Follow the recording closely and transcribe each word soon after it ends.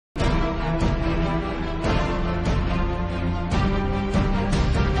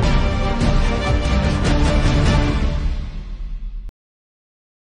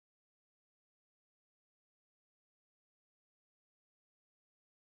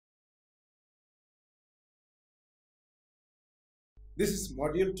This is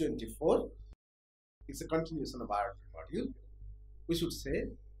module 24. It's a continuation of our module. We should say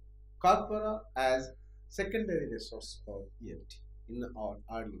Corpora as secondary resource for ELT. In our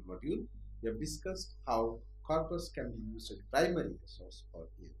earlier module, we have discussed how corpus can be used as primary resource for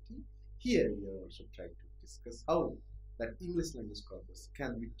ELT. Here we are also trying to discuss how that English language corpus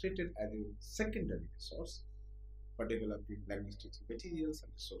can be treated as a secondary resource for developing linguistic materials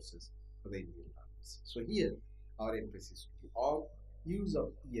and resources for the Indian language. So here our emphasis will be on use of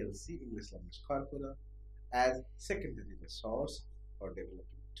ELC, English language corpora, as secondary resource for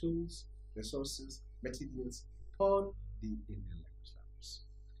developing tools, resources, materials for the Indian language learners.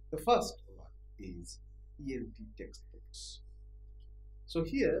 The first one is ELT textbooks. So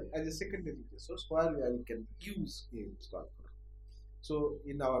here, as a secondary resource, where we can use ELT corpora. So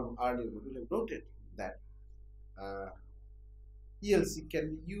in our earlier module, I wrote it that ELC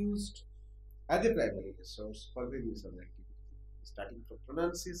can be used as a primary resource for various other activities, starting from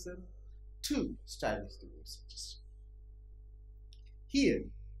pronunciation to stylistic researches. Here,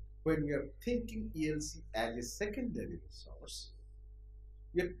 when we are thinking ELC as a secondary resource,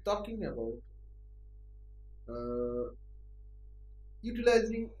 we are talking about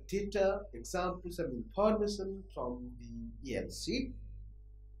utilizing data, examples, and information from the ELC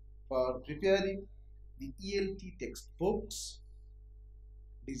for preparing the ELT textbooks,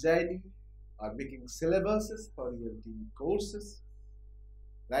 designing or making syllabuses for ELT courses,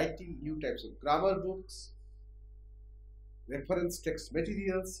 writing new types of grammar books, reference text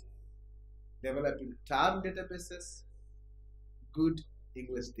materials, developing term databases, good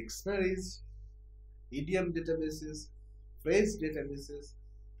English dictionaries, idiom databases, phrase databases,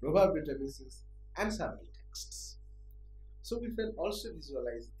 proverb databases, and sample texts. So we can also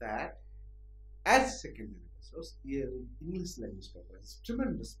visualize that as secondary resource, English language has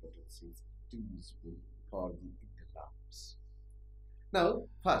tremendous potential to be useful for the Indian language. Now,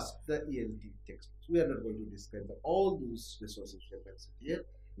 first, the ELT textbooks. We are not going to describe all those resources we have mentioned here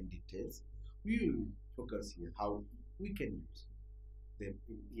in details. We will focus here how we can use them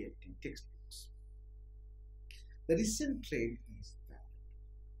in ELT textbooks. The recent trend is that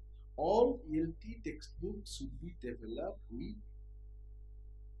all ELT textbooks should be developed with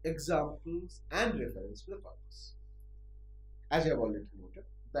examples and reference to the corpus. As I have already noted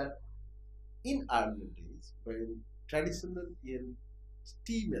that in earlier days, when traditional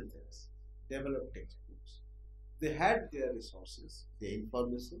ELT methods developed textbooks, they had their resources, their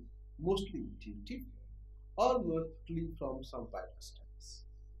information, mostly intuitive or mostly from some Bible studies.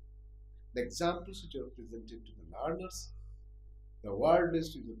 The examples which are presented to the learners, the word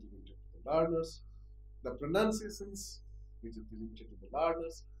list which are presented to the learners, the pronunciations which are presented to the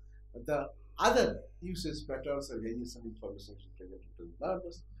learners, the other usage patterns and variation information which are presented to the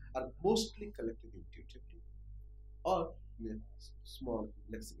learners are mostly collected intuitively or in small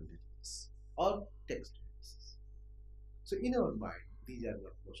lexical databases or text databases. So in our mind, these are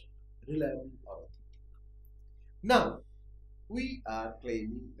not most reliable or authentic. Now, we are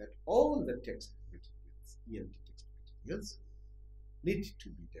claiming that all the text materials, ELT text materials, need to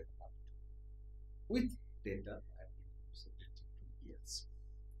be developed with data and information from ELC.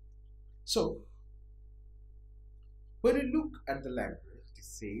 So, when you look at the language, it is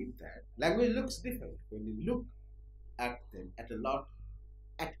said that language looks different when you look at them at a lot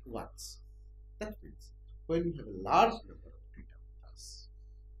at once. That means when we have a large number of data with us,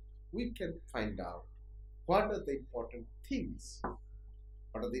 we can find out what are the important things,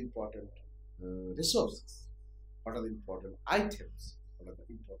 what are the important resources, what are the important items, what are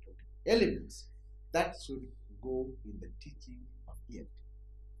the important elements that should go in the teaching of ELT.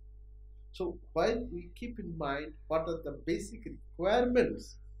 So while we keep in mind what are the basic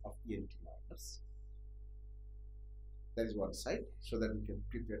requirements of ELT learners, that is one side, so that we can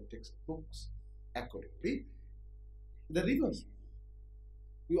prepare textbooks accordingly. The reverse,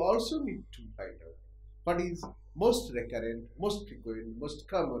 we also need to find out what is most recurrent, most frequent, most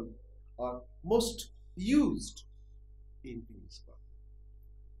common, or most used in English grammar.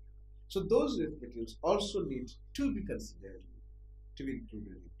 So those materials also need to be considered to be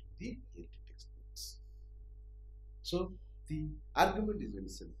included into the ELT textbooks. So the argument is very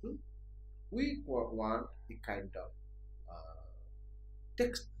simple. We want a kind of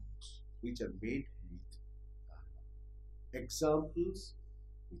textbooks which are made with examples,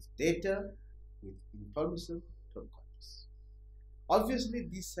 with data, with information from corpus. Obviously,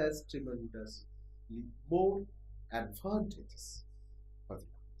 this has tremendously more advantages for the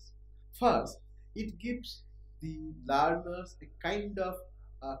learners. First, it gives the learners a kind of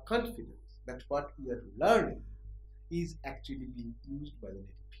confidence that what we are learning is actually being used by the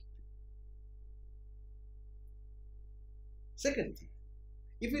native people. Second thing,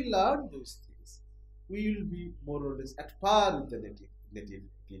 if we learn those things, we will be more or less at par with the native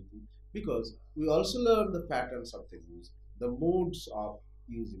people, because we also learn the patterns of the use, the modes of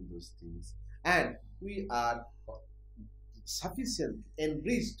using those things, and we are sufficiently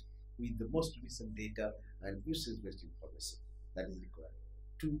enriched with the most recent data and usage-based information that is required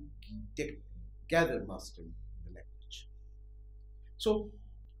to gather mastery in the language. So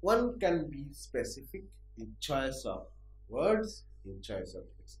one can be specific in choice of words, in choice of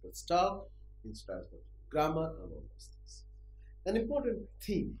lexical stock, in choice of grammar, and all those things. An important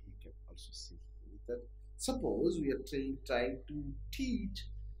thing we can also see is that suppose we are trying to teach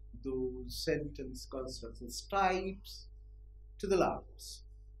those sentence constructions types to the learners.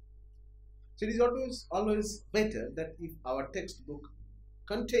 So it is always better that if our textbook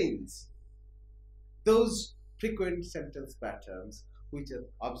contains those frequent sentence patterns which are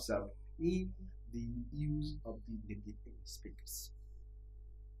observed in the use of the native English speakers.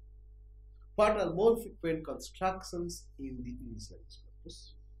 What are more frequent constructions in the English language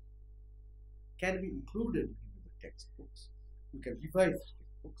corpus can be included in the textbooks. We can revise the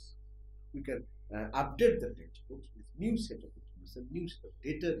textbooks. We can update the textbooks with new set of information, new set of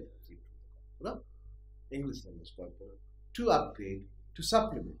data from the English language corpus to upgrade, to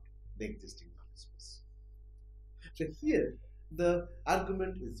supplement the existing knowledge base. So here the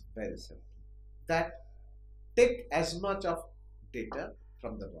argument is very simple, that take as much of data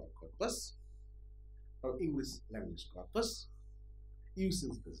from the raw corpus or English language corpus,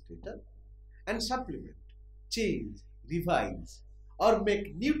 uses this data, and supplement, change, revise, or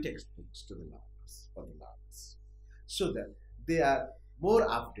make new textbooks to the learners, for the learners, so that they are more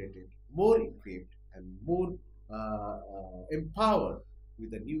updated, more equipped, and more empowered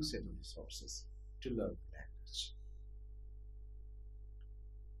with a new set of resources to learn the language.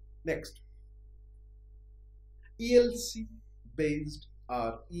 Next, ELC based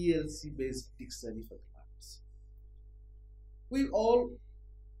or ELC based dictionary for the learners. We all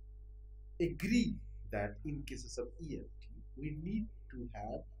agree that in cases of ELT, we need to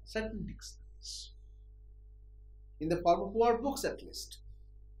have certain dictionaries in the form of word books at least,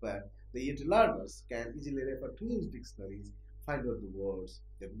 where the ELT learners can easily refer to those dictionaries, find out the words,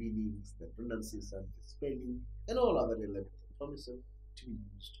 their meanings, their pronunciation, the spelling, and all other relevant information to be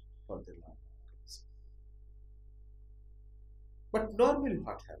used for their learning. But normally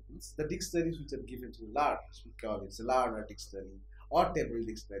what happens, the dictionaries which are given to the learners, we call it a learner dictionary, or table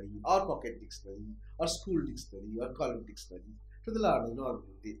dictionary, or pocket dictionary, or school dictionary, or column dictionary, to the learner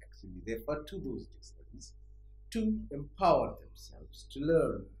normally they actually refer to those dictionaries to empower themselves to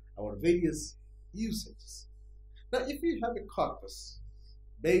learn our various usages. Now if we have a corpus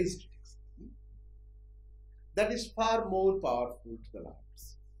based dictionary, that is far more powerful to the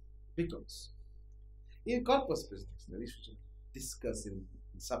learners, because in corpus based dictionaries, which we discuss in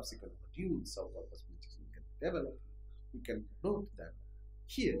subsequent modules of corpus based dictionary we can develop, we can note that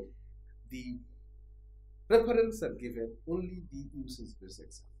here the references are given only the usage based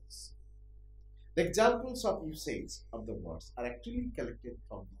examples. The examples of usage of the words are actually collected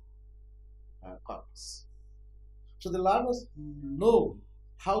from the corpus. So the learners know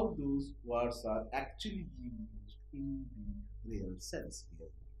how those words are actually being used in the real sense.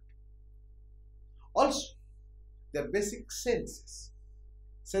 Also, their basic senses,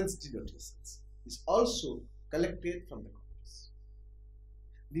 sense denotations, is also collected from the corpus.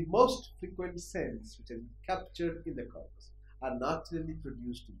 The most frequent sense which are captured in the corpus are naturally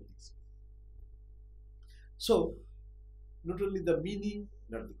produced in the dictionary. So, not only the meaning,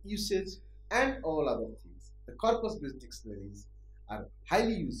 not the usage, and all other things, the corpus-based dictionaries are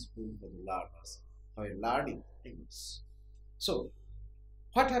highly useful for the learners who are learning English. So,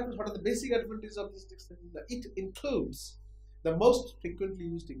 what happens? What are the basic advantages of this dictionary? It includes the most frequently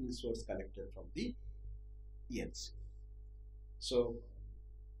used English words collected from the ELT. So,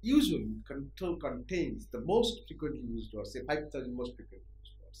 usually contains the most frequently used words, say 5,000 most frequently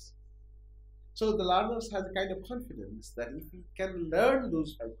used words. So the learners have a kind of confidence that if we can learn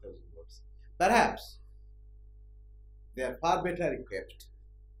those 5,000 words, perhaps they are far better equipped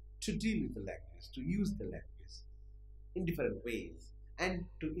to deal with the language, to use the language in different ways, and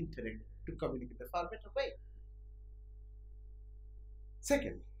to interact, to communicate in a far better way.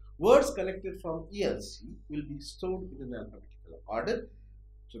 Second, words collected from ELC will be stored in an alphabetical order,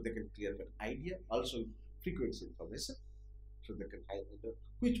 so they can clear an idea, also frequency information, so they can identify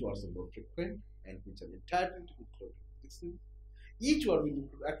which words are more frequent and which are entitled to be included in this thing. Each word will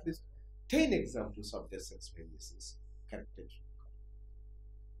include at least 10 examples of their sense variations collected.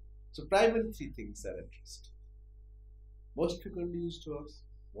 So primarily three things are addressed: most frequently used words,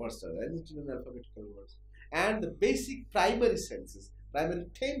 words are arranged in alphabetical words, and the basic primary senses, primary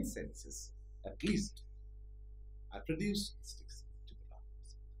 10 senses at least, are produced to the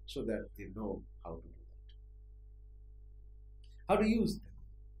learners so that they know how to do that, how to use them,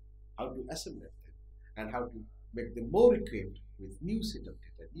 how to assimilate them, and how to make them more equipped with new set of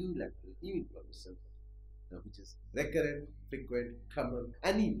data, new language, new information, which is recurrent, frequent, common,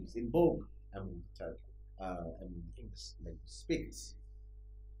 and used in vogue among the English language speakers.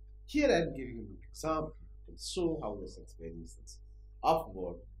 Here I am giving you an example to show how the sense variations of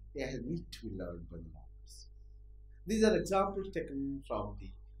word need to be learned by the learners. These are examples taken from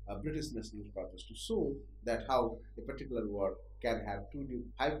the British National Corpus to show that how a particular word can have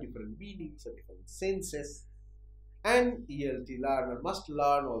 5 different meanings or different senses, and ELT learner must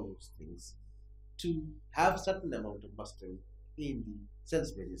learn all those things to have certain amount of mastery in the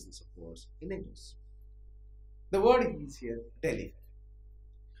sense variations of words in English. The word is here deliver.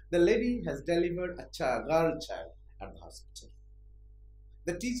 The lady has delivered a girl child at the hospital.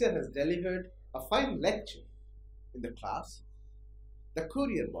 The teacher has delivered a fine lecture in the class. The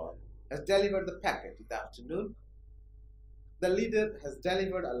courier boy has delivered the packet in the afternoon. The leader has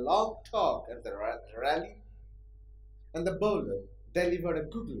delivered a long talk at the rally. And the bowler delivered a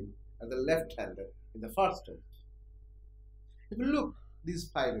googly at the left-hander in the first over. If you look at these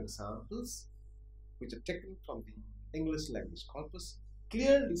 5 examples, which are taken from the English language corpus,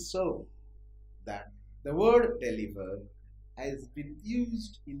 clearly show that the word deliver has been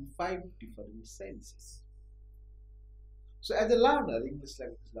used in 5 different senses. So as a learner, English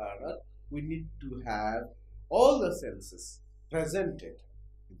language learner, we need to have all the senses presented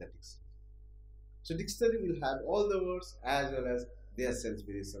in the dictionary. So dictionary will have all the words as well as their sense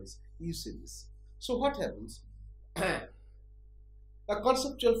variations, usages. So what happens? A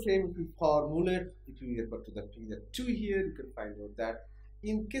conceptual frame, if we formulate, if we refer to the figure 2 here, you can find out that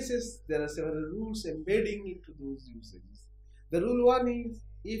in cases there are several rules embedding into those usages. The rule 1 is,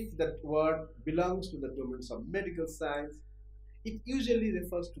 if that word belongs to the domains of medical science, it usually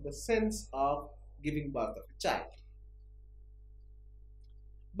refers to the sense of giving birth of a child.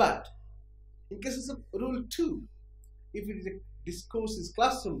 But in cases of rule 2, if it is a discourse is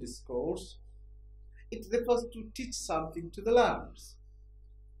classroom discourse, it refers to teach something to the learners.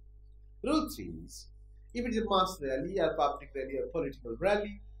 Rule 3 is, if it is a mass rally or public rally or political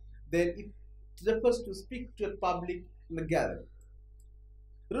rally, then it refers to speak to a public in a gathering.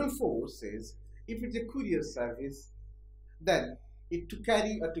 Rule 4 says, if it is a courier service, then it to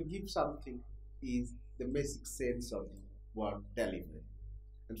carry or to give something is the basic sense of the word delivery.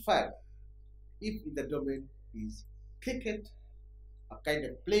 And 5, if the domain is cricket, a kind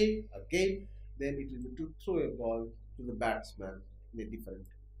of play, a game, then it will be to throw a ball to the batsman in a different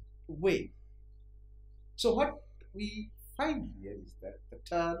way. So what we find here is that the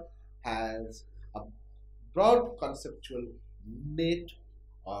term has a broad conceptual net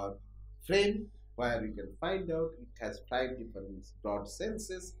or frame where you can find out it has 5 different broad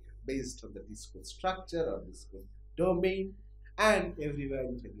senses based on the discourse structure or discourse domain, and everywhere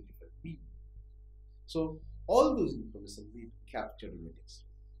it has a different meaning. So all those information will be captured in the text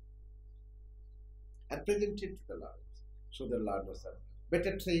and presented to the learners, so the learners are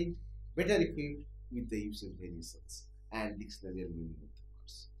better trained, better equipped with the usage variations and dictionary meaning of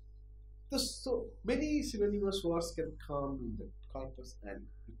the words. So many synonymous words can come in the corpus, and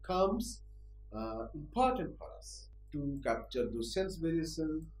it becomes important for us to capture those sense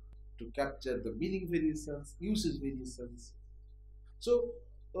variations, to capture the meaning variations, usage variations. So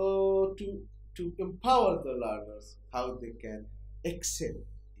to empower the learners how they can excel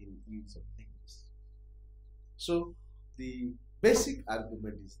in use of English. So the basic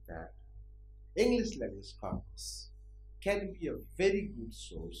argument is that English language corpus can be a very good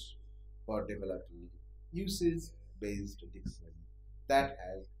source for developing usage-based dictionary that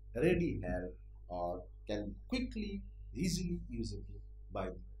has ready help or can be quickly, easily usable by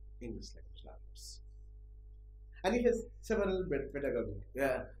the English language learners. And it has several pedagogical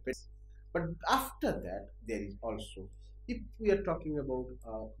but after that, there is also, if we are talking about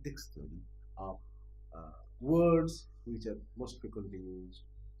dictionary of words which are most frequently used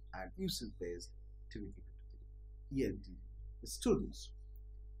and usage-based, to be given to the ELT students.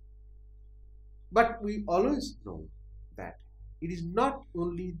 But we always know that it is not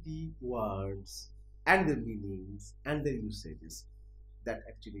only the words and their meanings and their usages that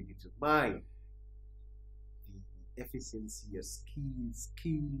actually determine the efficiency or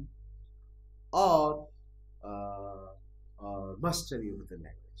skill or mastery of the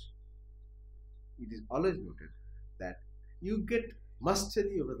language. It is always noted that you get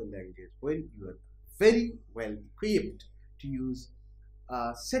mastery over the language when you are very well equipped to use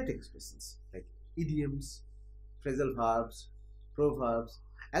set expressions like idioms, phrasal verbs, proverbs,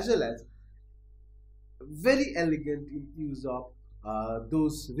 as well as very elegant in use of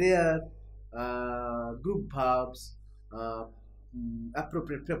those rare group verbs, uh,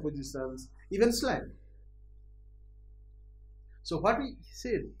 appropriate prepositions, even slang. So what we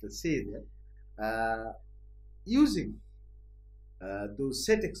say that using those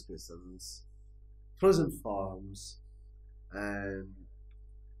set expressions, frozen forms, and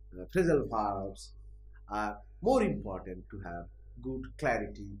phrasal verbs are more important to have good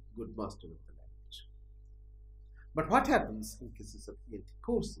clarity, good mastery of the language. But what happens in cases of ELT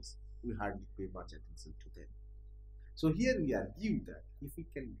courses? We hardly pay much attention to them. So here we argue that if we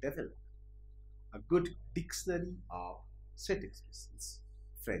can develop a good dictionary of set expressions,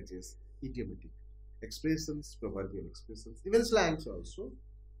 phrases, idiomatic expressions, proverbial expressions, even slangs also,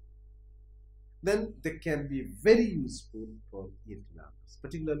 then they can be very useful for ELT learners,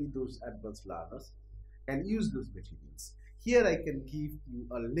 particularly those advanced learners can use those materials. Here I can give you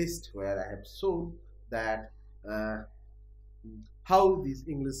a list where I have shown that how these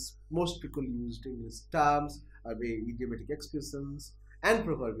most people used English terms, idiomatic expressions and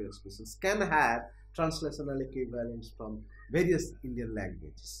proverbial expressions can have translational equivalents from various Indian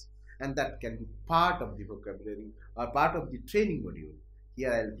languages, and that can be part of the vocabulary or part of the training module.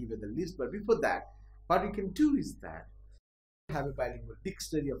 Here I'll give you the list, but before that, what we can do is that have a bilingual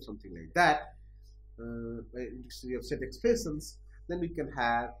dictionary of something like that, a dictionary of set expressions, then we can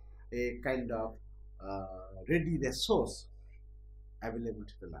have a kind of ready resource available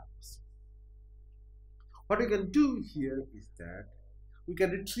to the learners. What we can do here is that we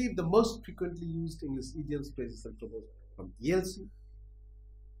can retrieve the most frequently used English idioms, phrases, and proverbs from ELT,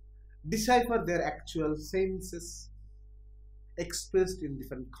 decipher their actual senses expressed in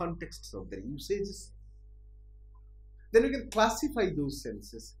different contexts of their usages. Then we can classify those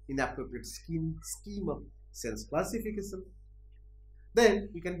senses in appropriate scheme of sense classification. Then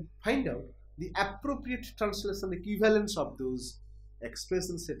we can find out the appropriate translation equivalents of those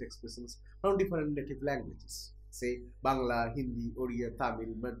expressions, set expressions from different native languages, say Bangla, Hindi, Oriya,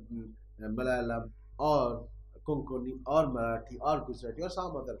 Tamil, Malayalam, or Konkani, or Marathi, or Gujarati, or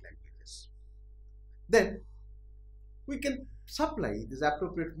some other languages. Then we can supply these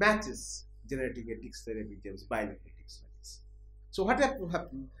appropriate matches, generating a dictionary of idioms, bilingual dictionaries. So what will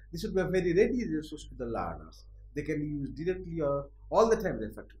happen? This would be a very ready resource to the learners. They can use directly or all the time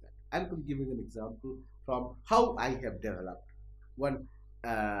refer to that. I'm going to give you an example from how I have developed one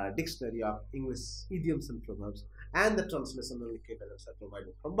dictionary of English idioms and proverbs, and the translational equivalents are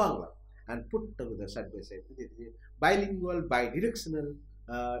provided from Bangla and put together side by side with a bilingual, bidirectional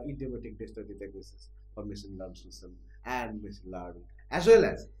idiomatic dictionary databases for machine learning and machine learning, as well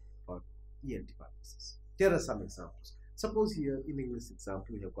as for ELT purposes. Here are some examples. Suppose here in English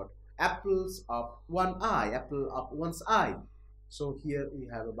example we have got apples of one eye, apple of one's eye. So here we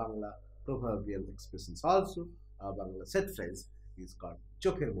have a Bangla proverbial expressions also. A Bangla set phrase is called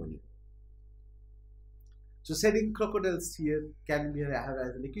Chokher Moni. So setting crocodiles here can be have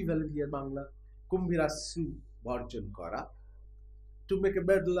as an equivalent here Bangla Kumbhira Su Borjon Kora. To make a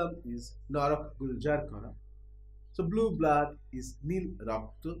bedlam is Narak Guljar Kora. So blue blood is Nil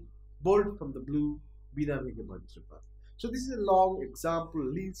Rakto, bolt from the blue Bina Vege Bantrapa. So this is a long example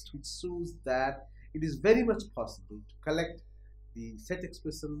list which shows that it is very much possible to collect the set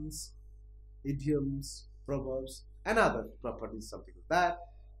expressions, idioms, proverbs, and other properties, something like that,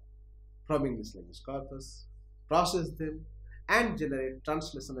 from English language corpus, process them, and generate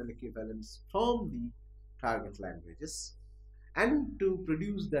translational equivalents from the target languages, and to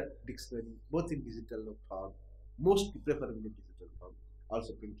produce that dictionary both in digital form, mostly preferably digital form,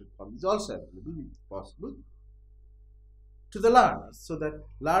 also printed form is also available if possible to the learners, so that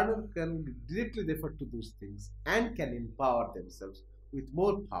learner can directly refer to those things and can empower themselves with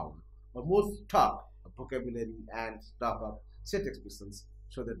more power or more stock of vocabulary and stock of set expressions,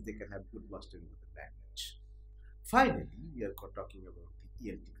 so that they can have good mastery of the language. Finally, we are talking about the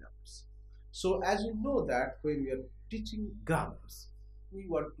ELT grammars. So as you know that when we are teaching grammars, we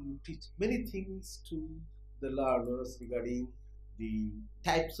want to teach many things to the learners regarding the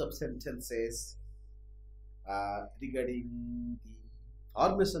types of sentences, regarding the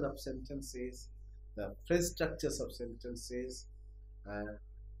formation of sentences, the phrase structures of sentences,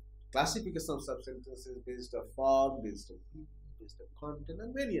 classifications of sentences based on form, based on meaning, based on content,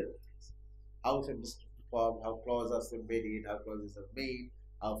 and many other things. How sentences form, how clauses are embedded, how clauses are made,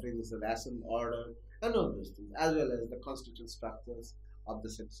 how phrases are assigned order, and all those things, as well as the constituent structures of the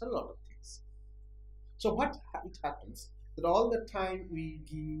sentence, a lot of things. So what it happens that all the time we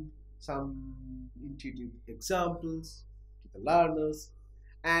give some intuitive examples to the learners,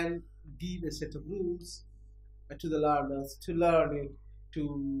 and give a set of rules to the learners to learn it,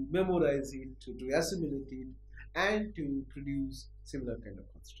 to memorize it, to assimilate it, and to produce similar kind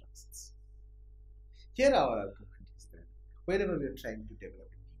of constructs. Here our argument is that whenever we are trying to develop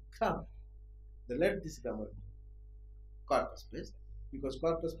a new grammar, let this grammar be corpus based, because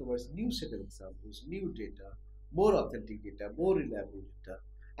corpus provides new set of examples, new data, more authentic data, more reliable data,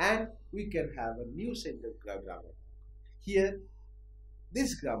 and we can have a new set of grammar. Here,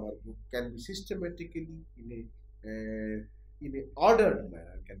 this grammar book can be systematically in a ordered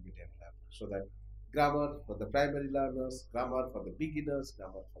manner can be developed, so that grammar for the primary learners, grammar for the beginners,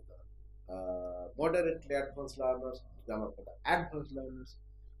 grammar for the moderately advanced learners, grammar for the advanced learners.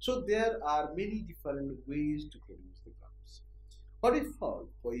 So there are many different ways to produce the grammars. What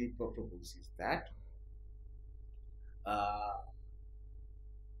we propose is that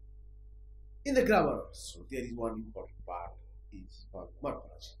in the grammar also there is one important part is for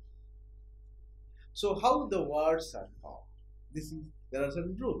morphology. So how the words are formed, there are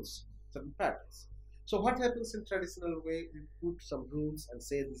certain rules, certain patterns. So what happens in traditional way, we put some rules and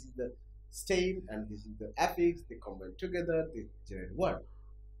say this is the stem and this is the affix, they combine together, they generate word.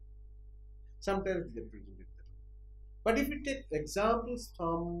 Sometimes they produce it. But if we take examples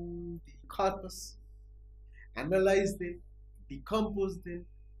from the corpus, analyze them, decompose them,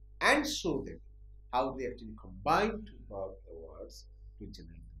 and show them how they actually combine to form the words, to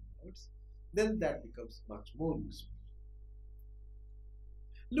generate the words, then that becomes much more useful.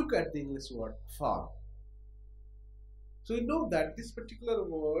 Look at the English word form. So we know that this particular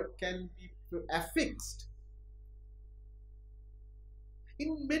word can be affixed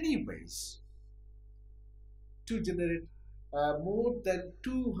in many ways to generate more than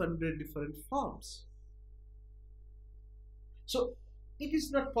 200 different forms. So it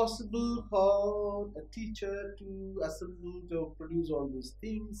is not possible for a teacher to assemble, to produce all those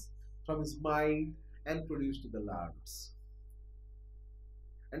things from his mind and produce to the learners.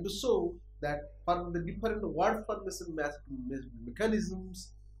 And to show that for the different word formation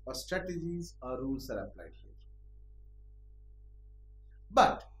mechanisms or strategies or rules are applied here.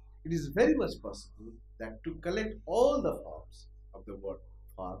 But it is very much possible that to collect all the forms of the word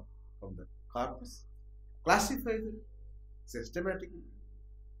form from the corpus, classify them systematically,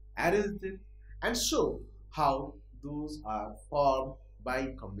 arrange them, and show how those are formed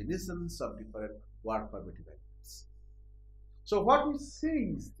by combinations of different word formative elements. So what we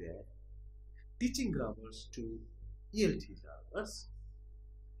say is that teaching grammars to ELT learners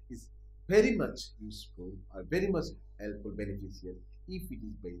is very much useful or very much helpful, beneficial if it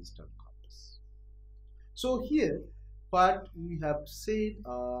is based on corpus. So here what we have said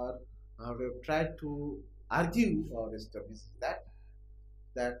or we have tried to argue or establish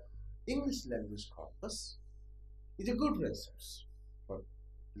that English language corpus is a good resource for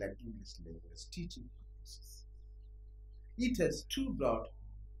English language teaching purposes. It has two broad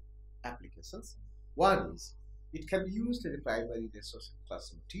applications. One is it can be used as a primary resource in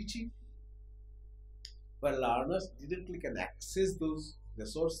classroom teaching, where learners directly can access those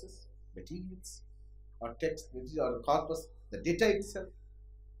resources, materials, or text, material, or corpus, the data itself,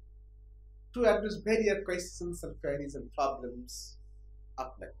 to address various questions and queries and problems of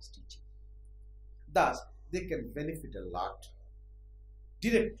language teaching. Thus, they can benefit a lot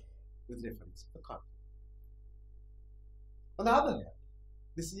directly with reference to the corpus. On the other hand,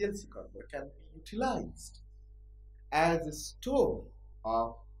 this ELT corpus can be utilized as a store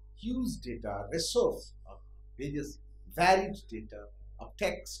of used data, resource of various varied data of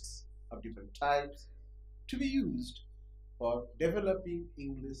texts of different types to be used for developing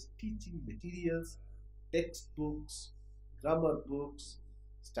English teaching materials, textbooks, grammar books,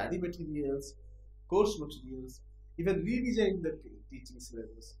 study materials, course materials, even redesign the teaching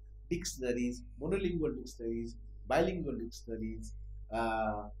syllabus, dictionaries, monolingual dictionaries, bilingual dictionaries,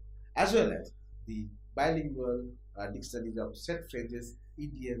 as well as the bilingual dictionaries of set phrases,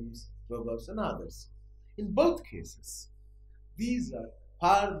 idioms, proverbs, and others. In both cases, these are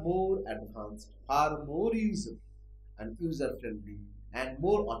far more advanced, far more usable and user-friendly, and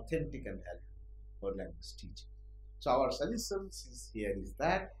more authentic and helpful for language teaching. So our suggestions here is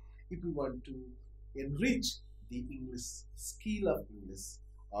that if we want to enrich the English skill of English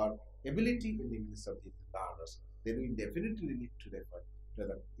or ability in English of the learners, then we definitely need to refer to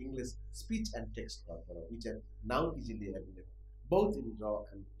the English speech and text corpora, which are now easily available both in raw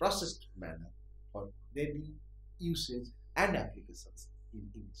and processed manner for daily usage and applications in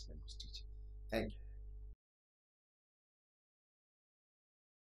English language teaching. Thank you.